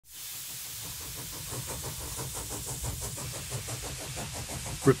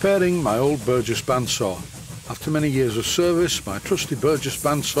Repairing my old Burgess bandsaw. After many years of service, my trusty Burgess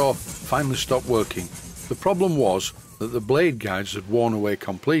bandsaw finally stopped working. The problem was that the blade guides had worn away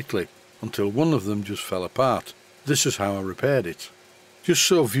completely, until one of them just fell apart. This is how I repaired it. Just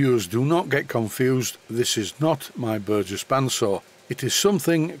so viewers do not get confused, this is not my Burgess bandsaw. It is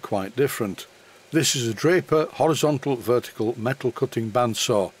something quite different. This is a Draper horizontal vertical metal cutting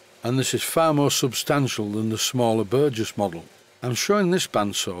bandsaw, and this is far more substantial than the smaller Burgess model. I'm showing this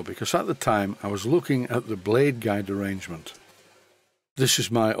bandsaw because at the time I was looking at the blade guide arrangement. This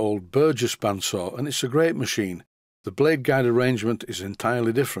is my old Burgess bandsaw and it's a great machine. The blade guide arrangement is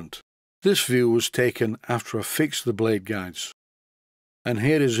entirely different. This view was taken after I fixed the blade guides. And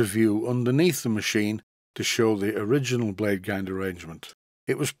here is a view underneath the machine to show the original blade guide arrangement.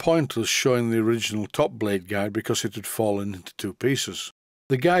 It was pointless showing the original top blade guide because it had fallen into two pieces.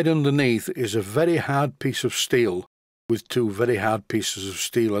 The guide underneath is a very hard piece of steel with two very hard pieces of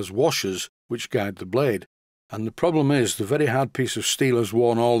steel as washers which guide the blade. And the problem is the very hard piece of steel has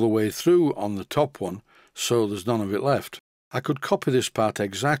worn all the way through on the top one, so there's none of it left. I could copy this part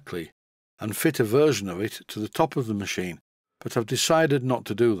exactly and fit a version of it to the top of the machine, but I've decided not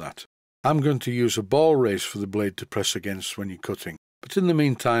to do that. I'm going to use a ball race for the blade to press against when you're cutting, but in the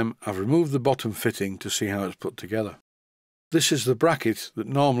meantime I've removed the bottom fitting to see how it's put together. This is the bracket that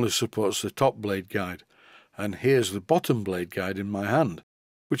normally supports the top blade guide, and here's the bottom blade guide in my hand,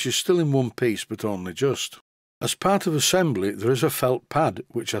 which is still in one piece but only just. As part of assembly there is a felt pad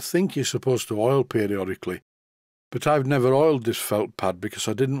which I think you're supposed to oil periodically, but I've never oiled this felt pad because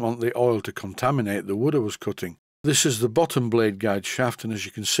I didn't want the oil to contaminate the wood I was cutting. This is the bottom blade guide shaft, and as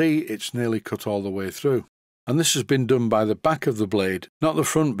you can see it's nearly cut all the way through. And this has been done by the back of the blade, not the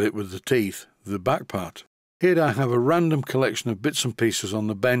front bit with the teeth, the back part. Here I have a random collection of bits and pieces on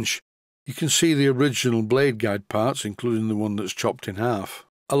the bench. You can see the original blade guide parts, including the one that's chopped in half,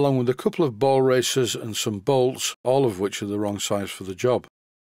 along with a couple of ball racers and some bolts, all of which are the wrong size for the job.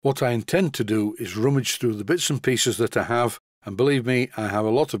 What I intend to do is rummage through the bits and pieces that I have, and believe me, I have a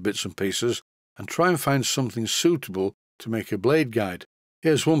lot of bits and pieces, and try and find something suitable to make a blade guide.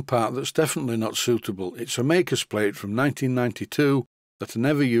 Here's one part that's definitely not suitable. It's a maker's plate from 1992 that I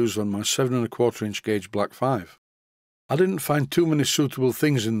never used on my 7 1/4 inch gauge Black 5. I didn't find too many suitable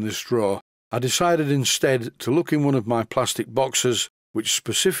things in this drawer. I decided instead to look in one of my plastic boxes which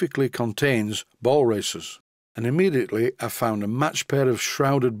specifically contains ball racers. And immediately I found a matched pair of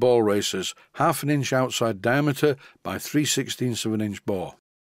shrouded ball racers, 1/2 inch outside diameter by 3/16 of an inch bore.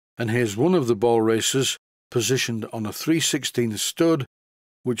 And here's one of the ball racers positioned on a 3/16 stud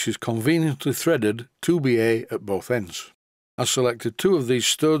which is conveniently threaded 2BA at both ends. I selected two of these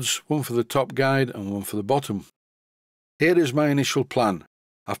studs, one for the top guide and one for the bottom. Here is my initial plan.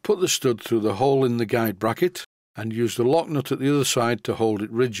 I've put the stud through the hole in the guide bracket and used a lock nut at the other side to hold it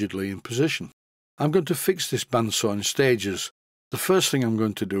rigidly in position. I'm going to fix this bandsaw in stages. The first thing I'm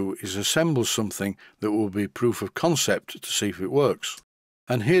going to do is assemble something that will be proof of concept to see if it works.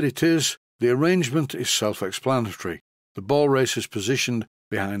 And here it is. The arrangement is self-explanatory. The ball race is positioned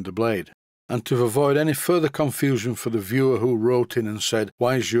behind the blade. And to avoid any further confusion for the viewer who wrote in and said,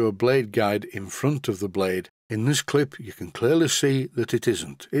 "Why is your blade guide in front of the blade?" in this clip you can clearly see that it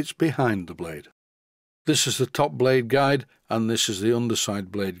isn't. It's behind the blade. This is the top blade guide and this is the underside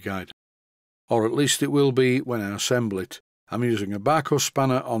blade guide. Or at least it will be when I assemble it. I'm using a Barco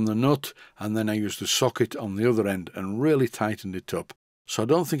spanner on the nut and then I used a socket on the other end and really tightened it up, so I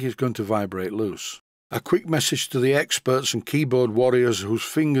don't think it's going to vibrate loose. A quick message to the experts and keyboard warriors whose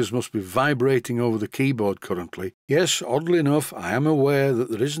fingers must be vibrating over the keyboard currently. Yes, oddly enough, I am aware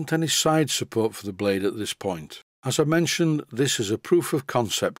that there isn't any side support for the blade at this point. As I mentioned, this is a proof of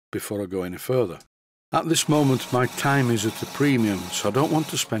concept before I go any further. At this moment my time is at a premium, so I don't want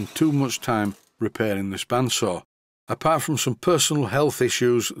to spend too much time repairing this bandsaw, apart from some personal health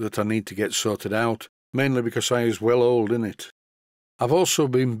issues that I need to get sorted out, mainly because I is well old in it. I've also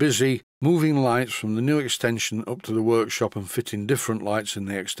been busy moving lights from the new extension up to the workshop and fitting different lights in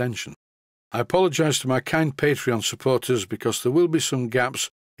the extension. I apologise to my kind Patreon supporters because there will be some gaps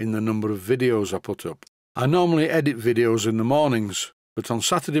in the number of videos I put up. I normally edit videos in the mornings, but on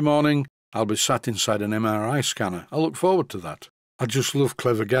Saturday morning I'll be sat inside an MRI scanner. I look forward to that. I just love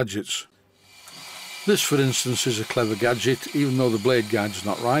clever gadgets. This, for instance, is a clever gadget, even though the blade guide's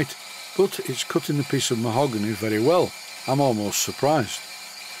not right, but it's cutting a piece of mahogany very well. I'm almost surprised.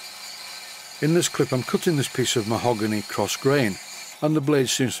 In this clip I'm cutting this piece of mahogany cross grain, and the blade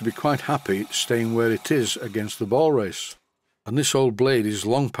seems to be quite happy staying where it is against the ball race. And this old blade is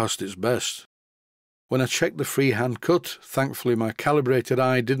long past its best. When I checked the freehand cut, thankfully my calibrated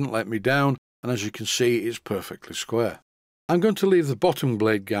eye didn't let me down, and as you can see it's perfectly square. I'm going to leave the bottom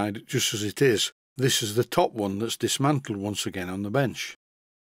blade guide just as it is. This is the top one that's dismantled once again on the bench.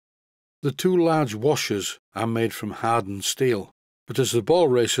 The two large washers are made from hardened steel, but as the ball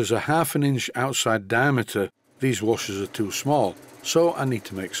races are 1/2 inch outside diameter, these washers are too small, so I need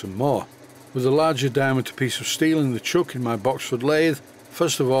to make some more. With a larger diameter piece of steel in the chuck in my Boxford lathe,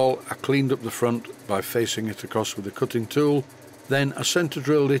 first of all I cleaned up the front by facing it across with a cutting tool, then I centre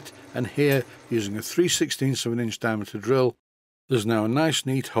drilled it, and here, using a 3/16 of an inch diameter drill, there's now a nice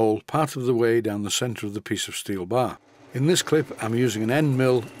neat hole part of the way down the centre of the piece of steel bar. In this clip I'm using an end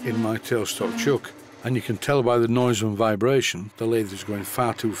mill in my tailstock chuck, and you can tell by the noise and vibration the lathe is going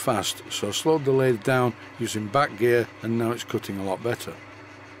far too fast, so I slowed the lathe down using back gear, and now it's cutting a lot better.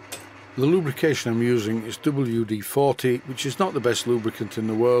 The lubrication I'm using is WD-40, which is not the best lubricant in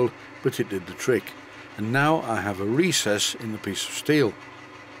the world, but it did the trick, and now I have a recess in the piece of steel.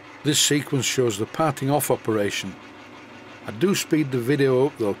 This sequence shows the parting off operation. I do speed the video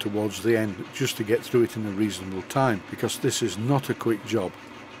up though towards the end, just to get through it in a reasonable time, because this is not a quick job.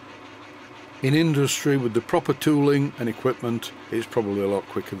 In industry, with the proper tooling and equipment, it's probably a lot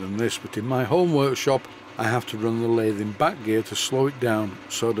quicker than this, but in my home workshop I have to run the lathe in back gear to slow it down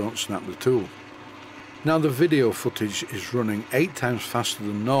so I don't snap the tool. Now the video footage is running 8 times faster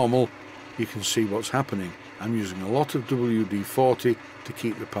than normal. You can see what's happening. I'm using a lot of WD-40 to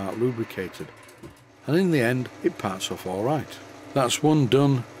keep the part lubricated, and in the end it parts off alright. That's one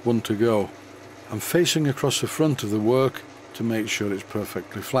done, one to go. I'm facing across the front of the work to make sure it's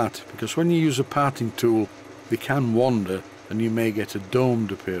perfectly flat, because when you use a parting tool they can wander and you may get a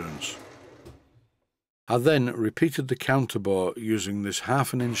domed appearance. I then repeated the counterbore using this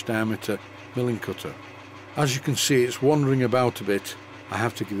 1/2 inch diameter milling cutter. As you can see, it's wandering about a bit. I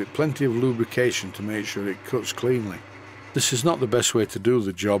have to give it plenty of lubrication to make sure it cuts cleanly. This is not the best way to do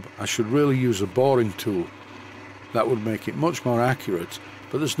the job. I should really use a boring tool. That would make it much more accurate,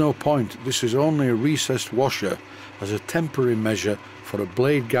 but there's no point. This is only a recessed washer as a temporary measure for a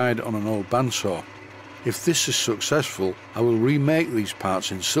blade guide on an old bandsaw. If this is successful, I will remake these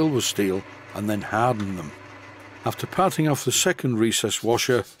parts in silver steel and then harden them. After parting off the second recessed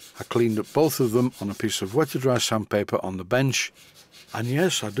washer, I cleaned up both of them on a piece of wet to dry sandpaper on the bench. And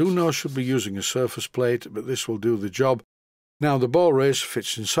yes, I do know I should be using a surface plate, but this will do the job. Now the ball race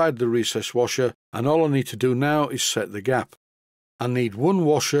fits inside the recessed washer, and all I need to do now is set the gap. I need one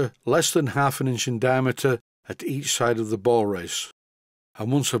washer less than 1/2 inch in diameter at each side of the ball race.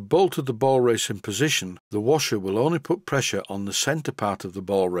 And once I've bolted the ball race in position, the washer will only put pressure on the centre part of the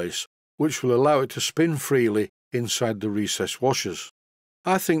ball race, which will allow it to spin freely inside the recessed washers.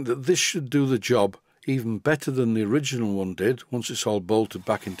 I think that this should do the job even better than the original one did once it's all bolted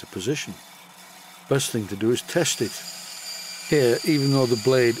back into position. Best thing to do is test it. Here, even though the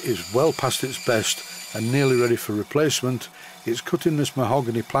blade is well past its best and nearly ready for replacement, it's cutting this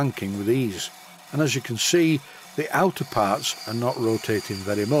mahogany planking with ease, and as you can see, the outer parts are not rotating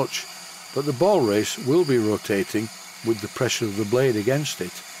very much, but the ball race will be rotating with the pressure of the blade against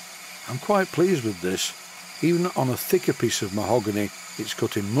it. I'm quite pleased with this. Even on a thicker piece of mahogany, it's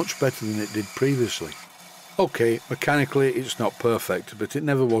cutting much better than it did previously. Okay, mechanically it's not perfect, but it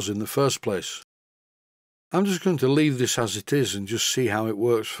never was in the first place. I'm just going to leave this as it is and just see how it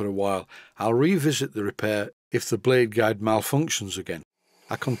works for a while. I'll revisit the repair if the blade guide malfunctions again.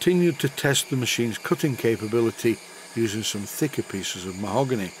 I continued to test the machine's cutting capability using some thicker pieces of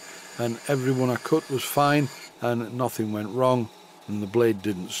mahogany, and every one I cut was fine and nothing went wrong, and the blade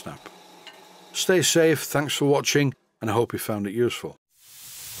didn't snap. Stay safe, thanks for watching, and I hope you found it useful.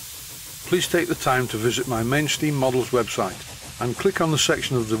 Please take the time to visit my Mainsteam Models website and click on the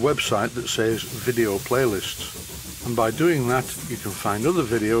section of the website that says Video Playlists, and by doing that you can find other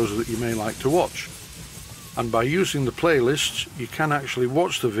videos that you may like to watch. And by using the playlists you can actually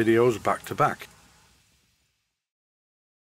watch the videos back to back.